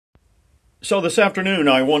So this afternoon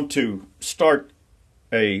I want to start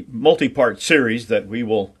a multi-part series that we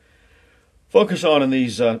will focus on in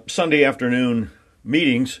these Sunday afternoon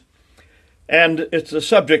meetings. And it's a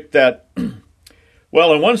subject that,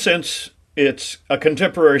 well, in one sense, it's a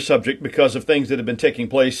contemporary subject because of things that have been taking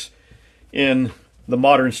place in the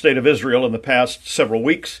modern state of Israel in the past several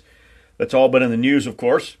weeks. That's all been in the news, of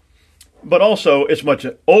course. But also, it's a much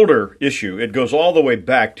older issue. It goes all the way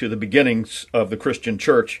back to the beginnings of the Christian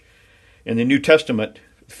church in the New Testament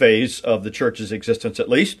phase of the church's existence, at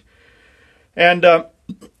least. And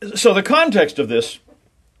so the context of this,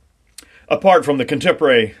 apart from the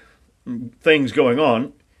contemporary things going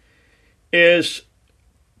on, is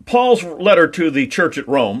Paul's letter to the church at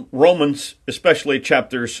Rome, Romans, especially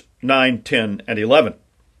chapters 9, 10, and 11.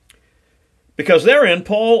 Because therein,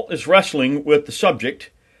 Paul is wrestling with the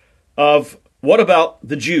subject of what about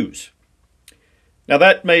the Jews? Now,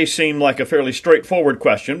 that may seem like a fairly straightforward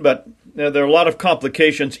question, but there are a lot of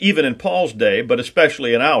complications even in Paul's day, but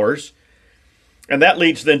especially in ours. And that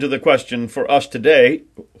leads then to the question for us today,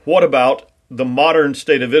 what about the modern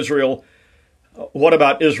state of Israel? What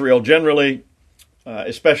about Israel generally,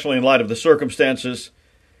 especially in light of the circumstances?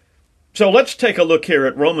 So let's take a look here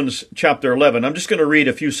at Romans chapter 11. I'm just going to read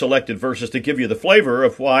a few selected verses to give you the flavor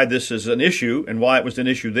of why this is an issue and why it was an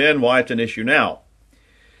issue then, why it's an issue now.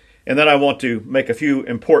 And then I want to make a few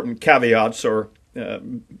important caveats or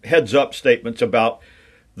heads-up statements about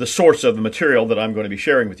the source of the material that I'm going to be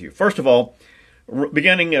sharing with you. First of all,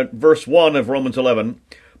 beginning at verse 1 of Romans 11,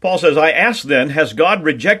 Paul says, I ask then, has God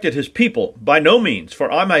rejected his people? By no means,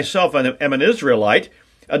 for I myself am an Israelite,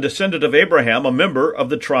 a descendant of Abraham, a member of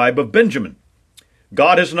the tribe of Benjamin.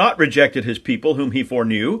 God has not rejected his people whom he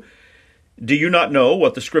foreknew. Do you not know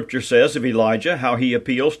what the scripture says of Elijah, how he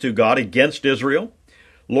appeals to God against Israel?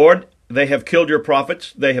 Lord, they have killed your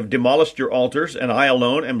prophets, they have demolished your altars, and I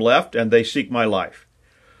alone am left, and they seek my life.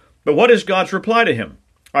 But what is God's reply to him?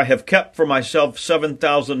 I have kept for myself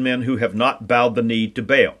 7,000 men who have not bowed the knee to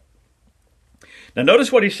Baal. Now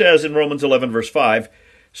notice what he says in Romans 11, verse 5.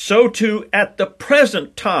 So too, at the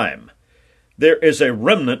present time, there is a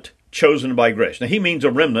remnant chosen by grace. Now he means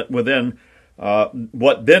a remnant within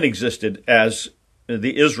what then existed as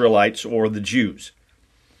the Israelites or the Jews.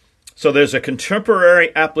 So there's a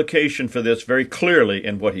contemporary application for this very clearly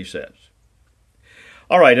in what he says.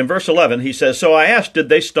 All right, in verse 11, he says, So I asked, did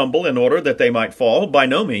they stumble in order that they might fall? By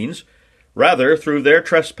no means. Rather, through their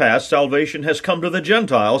trespass, salvation has come to the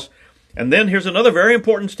Gentiles. And then here's another very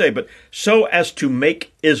important statement, so as to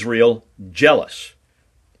make Israel jealous.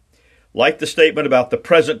 Like the statement about the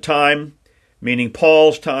present time, meaning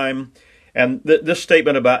Paul's time, and this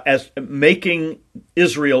statement about as making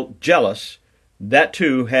Israel jealous, that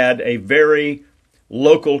too had a very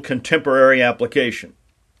local contemporary application.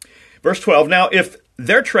 Verse 12, now if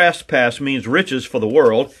their trespass means riches for the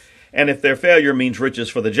world, and if their failure means riches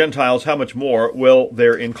for the Gentiles, how much more will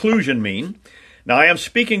their inclusion mean? Now I am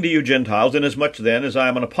speaking to you Gentiles, inasmuch then as I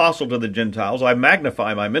am an apostle to the Gentiles, I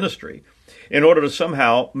magnify my ministry, in order to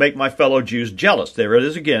somehow make my fellow Jews jealous. There it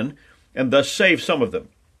is again, and thus save some of them.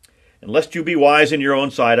 And lest you be wise in your own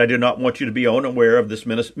sight, I do not want you to be unaware of this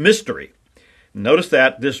mystery. Notice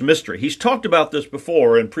that, this mystery. He's talked about this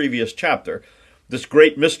before in previous chapter, this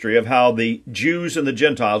great mystery of how the Jews and the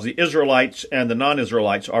Gentiles, the Israelites and the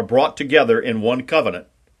non-Israelites, are brought together in one covenant.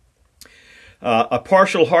 A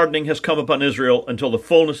partial hardening has come upon Israel until the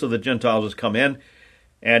fullness of the Gentiles has come in,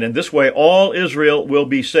 and in this way all Israel will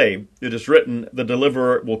be saved. It is written, the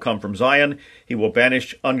deliverer will come from Zion, he will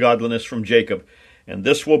banish ungodliness from Jacob, and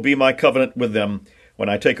this will be my covenant with them when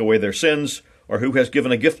I take away their sins, or who has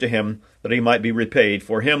given a gift to him, that he might be repaid.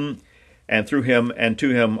 For him, and through him, and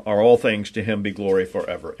to him are all things. To him be glory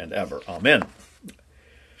forever and ever. Amen.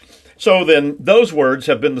 So then, those words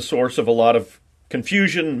have been the source of a lot of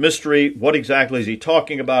confusion, mystery. What exactly is he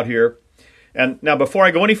talking about here? And now, before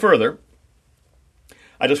I go any further,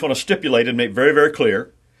 I just want to stipulate and make very, very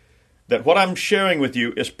clear that what I'm sharing with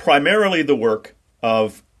you is primarily the work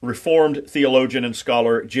of Reformed theologian and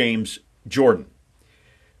scholar James Jordan.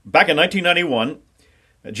 Back in 1991,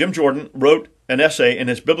 Jim Jordan wrote an essay in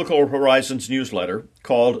his Biblical Horizons newsletter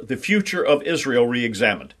called The Future of Israel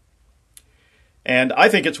Reexamined. And I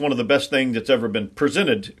think it's one of the best things that's ever been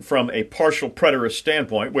presented from a partial preterist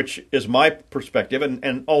standpoint, which is my perspective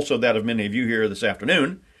and also that of many of you here this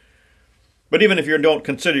afternoon. But even if you don't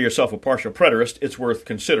consider yourself a partial preterist, it's worth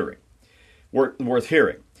considering, worth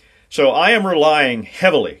hearing. So I am relying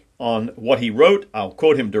heavily on what he wrote. I'll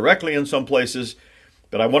quote him directly in some places,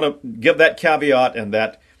 but I want to give that caveat and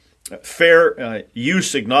that fair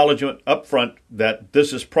use acknowledgement up front that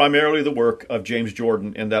this is primarily the work of James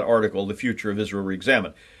Jordan in that article, The Future of Israel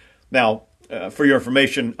Reexamined. Now, For your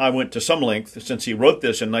information, I went to some length since he wrote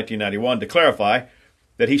this in 1991 to clarify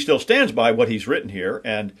that he still stands by what he's written here,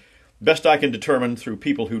 and best I can determine through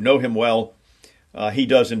people who know him well, he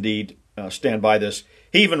does indeed stand by this.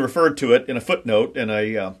 He even referred to it in a footnote in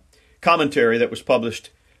a commentary that was published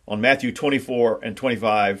on Matthew 24 and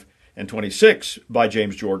 25 and 26 by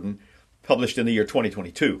James Jordan, published in the year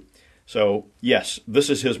 2022. So, yes, this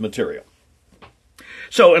is his material.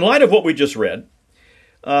 So, in light of what we just read,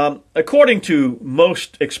 according to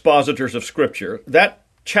most expositors of Scripture, that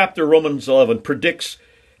chapter, Romans 11, predicts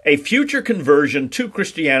a future conversion to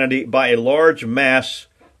Christianity by a large mass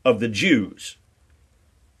of the Jews.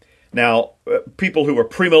 Now, people who are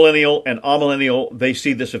premillennial and amillennial, they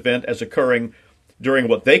see this event as occurring during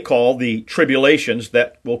what they call the tribulations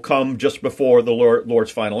that will come just before the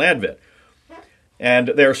Lord's final advent. And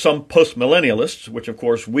there are some postmillennialists, which of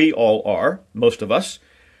course we all are, most of us,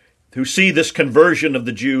 who see this conversion of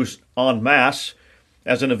the Jews en masse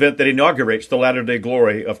as an event that inaugurates the latter-day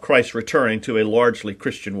glory of Christ returning to a largely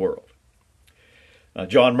Christian world.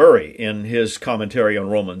 John Murray, in his commentary on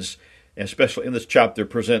Romans, especially in this chapter,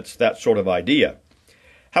 presents that sort of idea.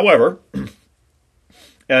 However,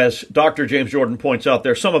 as Dr. James Jordan points out,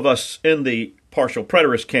 there are some of us in the partial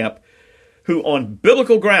preterist camp who, on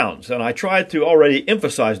biblical grounds, and I tried to already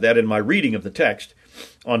emphasize that in my reading of the text,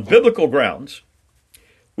 on biblical grounds,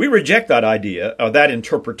 we reject that idea, that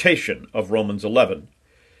interpretation of Romans 11.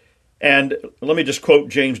 And let me just quote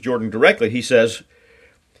James Jordan directly. He says,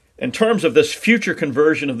 in terms of this future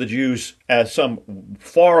conversion of the Jews as some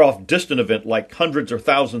far-off distant event like hundreds or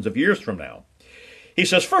thousands of years from now, he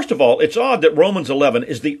says, first of all, it's odd that Romans 11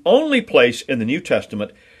 is the only place in the New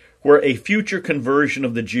Testament where a future conversion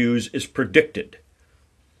of the Jews is predicted.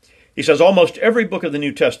 He says almost every book of the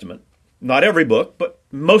New Testament, not every book, but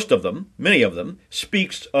most of them, many of them,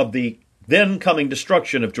 speaks of the then coming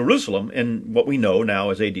destruction of Jerusalem in what we know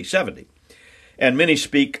now as AD 70. And many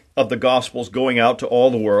speak of the Gospels going out to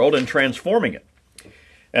all the world and transforming it.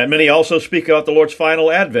 And many also speak about the Lord's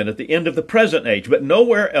final advent at the end of the present age, but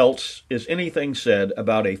nowhere else is anything said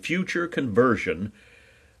about a future conversion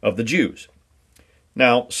of the Jews.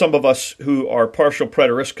 Now, some of us who are partial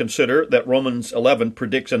preterists consider that Romans 11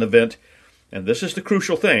 predicts an event, and this is the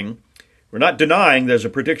crucial thing. We're not denying there's a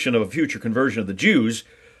prediction of a future conversion of the Jews,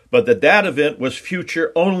 but that event was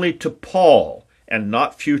future only to Paul and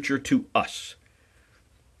not future to us.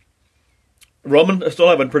 Romans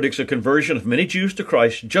 11 predicts a conversion of many Jews to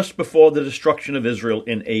Christ just before the destruction of Israel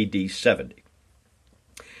in AD 70.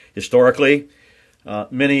 Historically,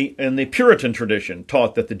 many in the Puritan tradition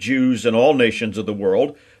taught that the Jews in all nations of the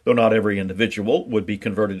world, though not every individual, would be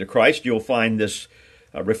converted to Christ. You'll find this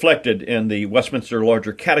reflected in the Westminster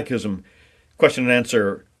Larger Catechism, question and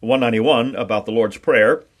answer 191 about the Lord's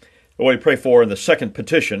Prayer, what we pray for in the second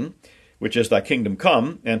petition, which is Thy kingdom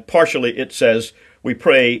come, and partially it says, we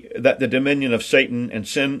pray that the dominion of Satan and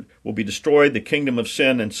sin will be destroyed, the kingdom of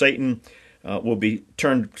sin and Satan will be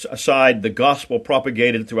turned aside, the gospel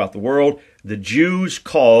propagated throughout the world, the Jews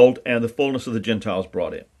called, and the fullness of the Gentiles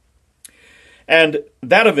brought in. And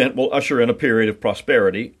that event will usher in a period of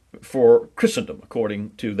prosperity for Christendom,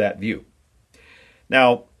 according to that view.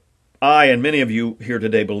 Now, I and many of you here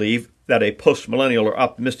today believe that a postmillennial or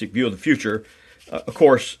optimistic view of the future, of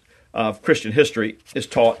course, of Christian history is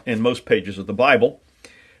taught in most pages of the Bible.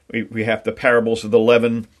 We have the parables of the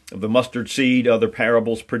leaven, of the mustard seed. Other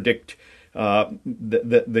parables predict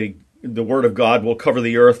the word of God will cover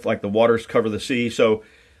the earth like the waters cover the sea. So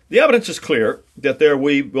the evidence is clear that there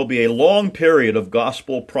will be a long period of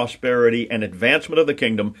gospel prosperity and advancement of the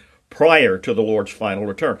kingdom prior to the Lord's final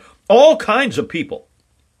return. All kinds of people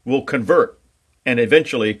will convert, and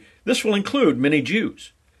eventually this will include many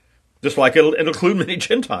Jews, just like it'll include many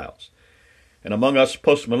Gentiles. And among us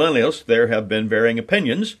postmillennialists, there have been varying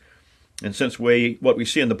opinions. And since what we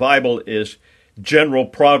see in the Bible is general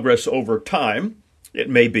progress over time, it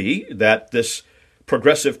may be that this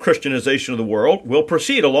progressive Christianization of the world will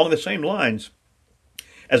proceed along the same lines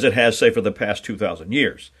as it has, say, for the past 2,000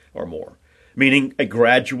 years or more, meaning a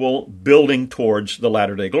gradual building towards the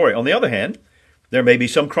latter-day glory. On the other hand, there may be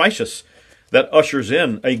some crisis that ushers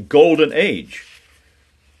in a golden age.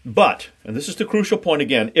 But, and this is the crucial point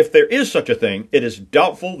again, if there is such a thing, it is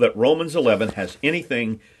doubtful that Romans 11 has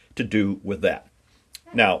anything to do with that.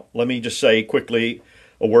 Now, let me just say quickly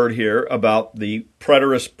a word here about the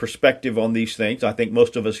preterist perspective on these things. I think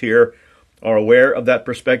most of us here are aware of that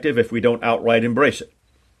perspective if we don't outright embrace it.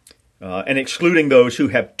 And excluding those who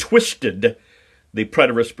have twisted the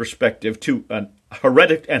preterist perspective to an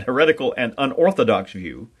heretical and unorthodox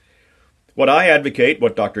view, what I advocate,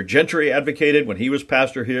 what Dr. Gentry advocated when he was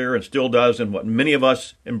pastor here and still does, and what many of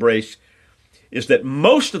us embrace, is that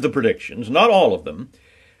most of the predictions, not all of them,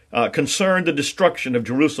 concern the destruction of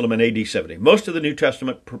Jerusalem in AD 70. Most of the New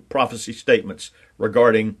Testament prophecy statements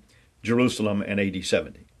regarding Jerusalem in AD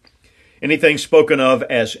 70. Anything spoken of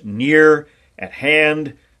as near, at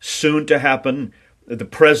hand, soon to happen, the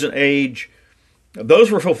present age,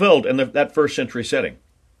 those were fulfilled in that first century setting,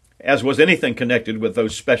 as was anything connected with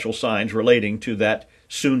those special signs relating to that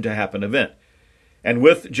soon to happen event. And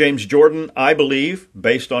with James Jordan, I believe,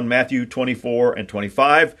 based on Matthew 24 and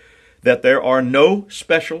 25, that there are no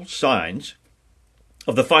special signs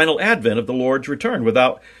of the final advent of the Lord's return.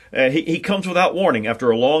 He comes without warning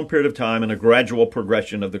after a long period of time and a gradual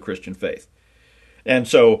progression of the Christian faith. And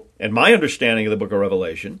so, in my understanding of the book of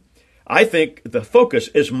Revelation, I think the focus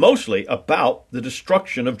is mostly about the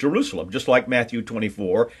destruction of Jerusalem, just like Matthew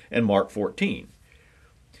 24 and Mark 14.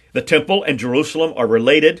 The temple and Jerusalem are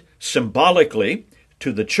related symbolically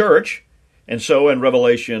to the church, and so in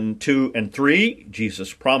Revelation 2 and 3,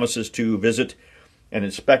 Jesus promises to visit and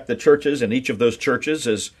inspect the churches, and each of those churches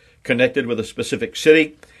is connected with a specific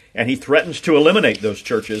city, and he threatens to eliminate those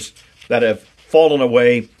churches that have fallen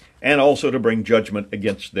away and also to bring judgment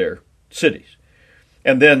against their cities.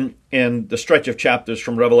 And then in the stretch of chapters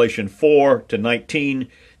from Revelation 4 to 19,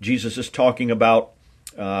 Jesus is talking about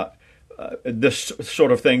this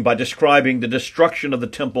sort of thing by describing the destruction of the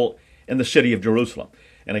temple in the city of Jerusalem.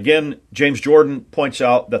 And again, James Jordan points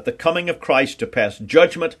out that the coming of Christ to pass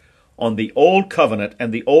judgment on the old covenant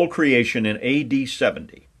and the old creation in AD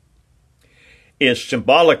 70 is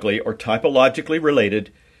symbolically or typologically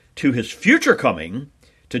related to his future coming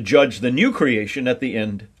to judge the new creation at the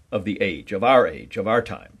end of the age, of our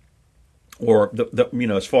time, or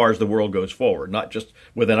as far as the world goes forward, not just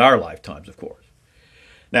within our lifetimes, of course.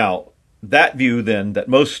 Now, that view then, that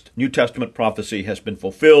most New Testament prophecy has been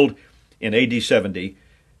fulfilled in AD 70,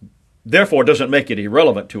 therefore doesn't make it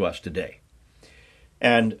irrelevant to us today.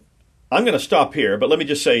 And I'm going to stop here, but let me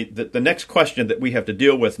just say that the next question that we have to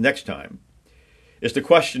deal with next time is the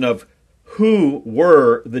question of who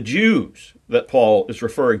were the Jews that Paul is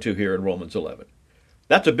referring to here in Romans 11.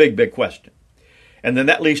 That's a big, big question. And then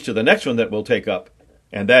that leads to the next one that we'll take up,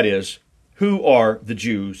 and that is, who are the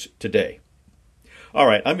Jews today? All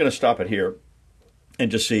right, I'm going to stop it here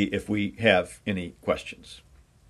and just see if we have any questions.